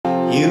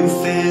You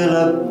fill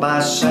up my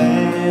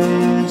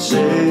senses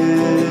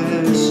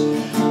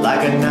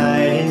like a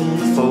night in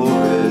the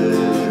forest,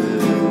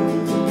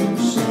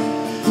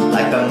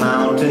 like the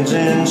mountains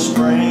in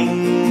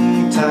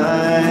springtime,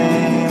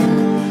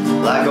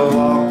 like a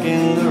walk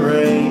in the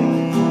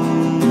rain.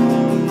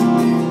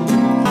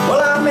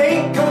 Well, I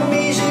make them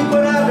easy,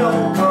 but I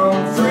don't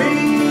come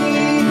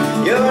free.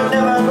 You're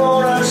never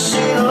gonna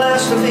see the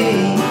last of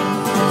me.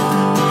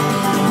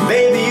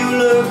 Baby, you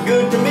look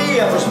good to me.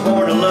 I was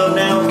born to love,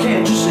 now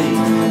can't you see?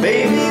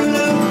 Baby, you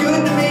look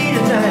good to me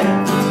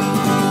tonight.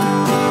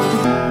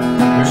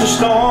 There's a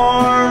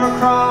storm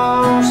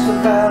across the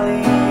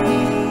valley,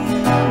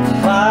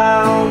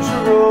 clouds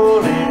are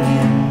rolling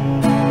in.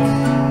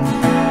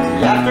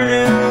 The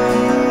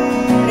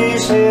afternoon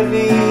is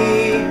heavy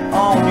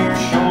on your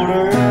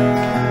shoulder.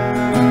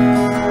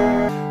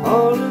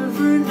 All of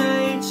her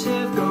nights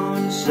have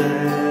gone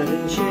sad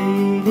and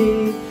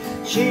shady.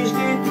 She's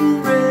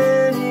getting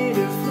ready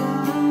to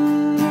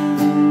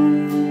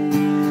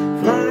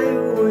fly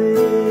away.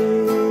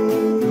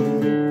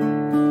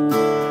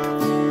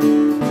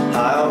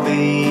 I'll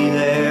be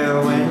there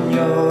when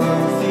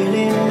you're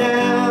feeling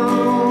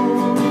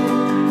down,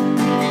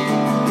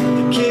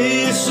 to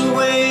kiss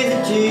away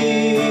the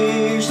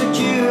tears that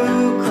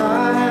you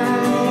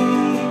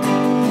cry.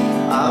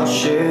 I'll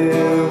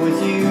share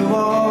with you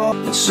all.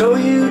 And so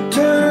you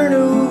turn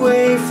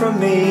away from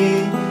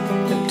me,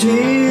 the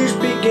tears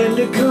begin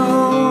to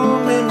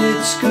come, and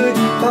it's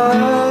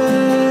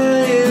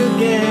goodbye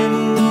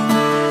again.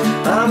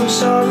 I'm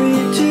sorry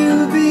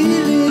to be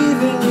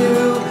leaving you.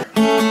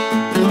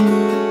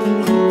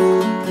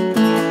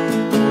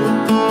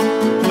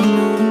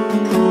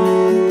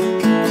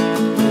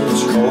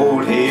 It's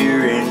cold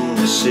here in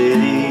the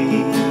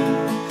city,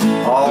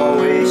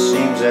 always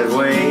seems that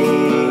way.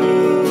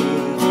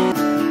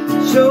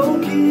 So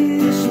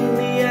kiss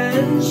me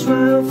and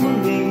smile for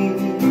me,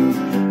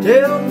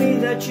 tell me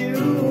that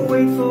you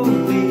wait for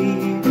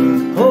me,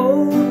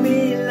 hold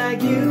me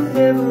like you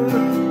never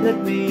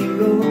let me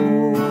go.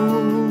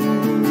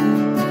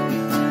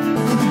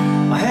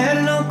 I had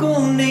an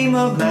uncle named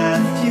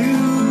Matthew,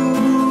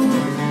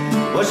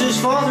 was his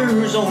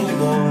father's only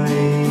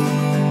boy,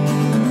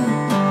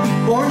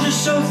 born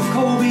just south of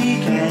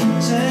Colby,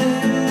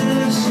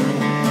 Kansas,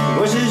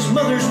 was his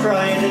mother's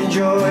pride and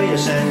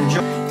joyous and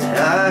joy.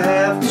 I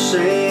have to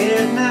say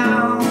it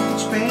now,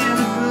 it's been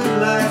a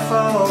good life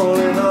all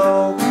in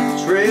all.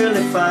 It's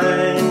really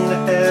fine to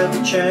have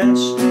a chance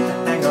to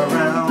hang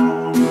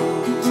around,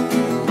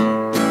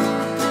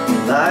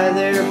 lie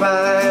there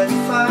by the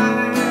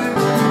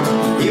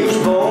fire. He was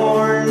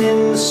born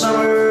in the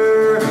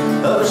summer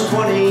of his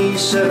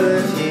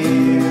 27th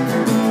year,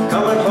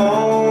 coming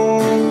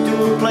home to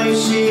a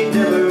place he'd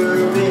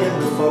never been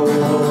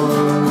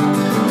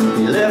before.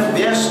 He left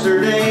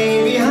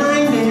yesterday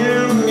behind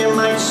him, you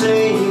might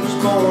say he was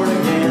born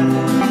again.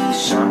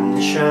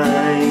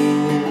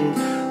 Sunshine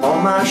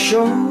on my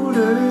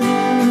shoulders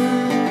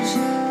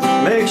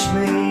makes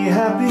me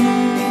happy.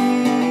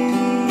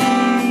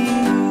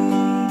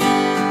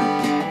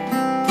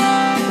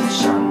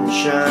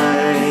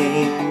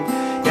 Sunshine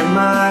in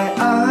my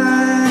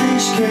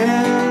eyes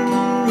can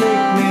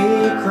make me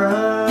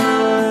cry.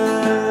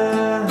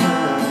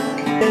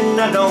 And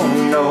I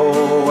don't know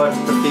what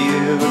the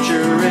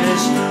future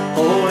is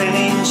holding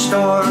in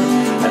store.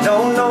 I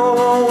don't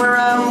know where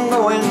I'm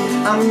going,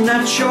 I'm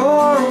not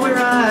sure where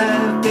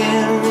I've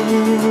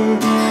been.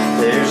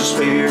 There's a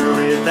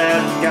spirit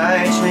that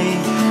guides me,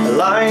 a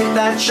light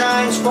that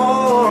shines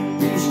for.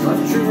 These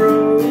country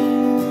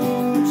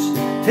roads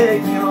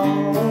take me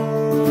home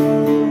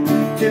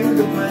to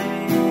the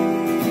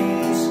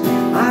place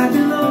I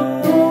belong.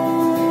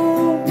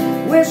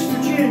 West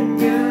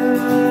Virginia,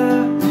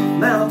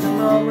 Mountain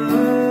Mama,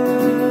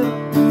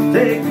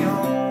 take me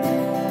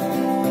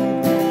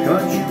home,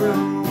 country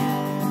road.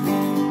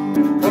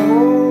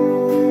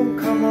 Oh,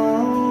 come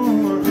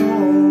on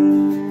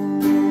home,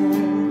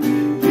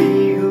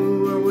 be who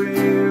or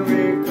where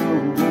it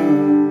goes,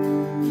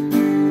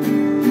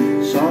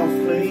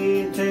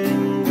 softly and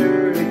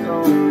tenderly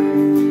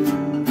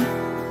calling.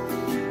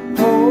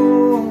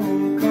 Oh,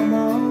 come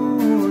on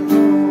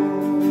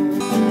home.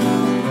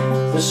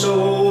 This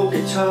old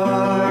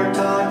guitar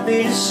taught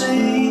me to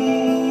sing.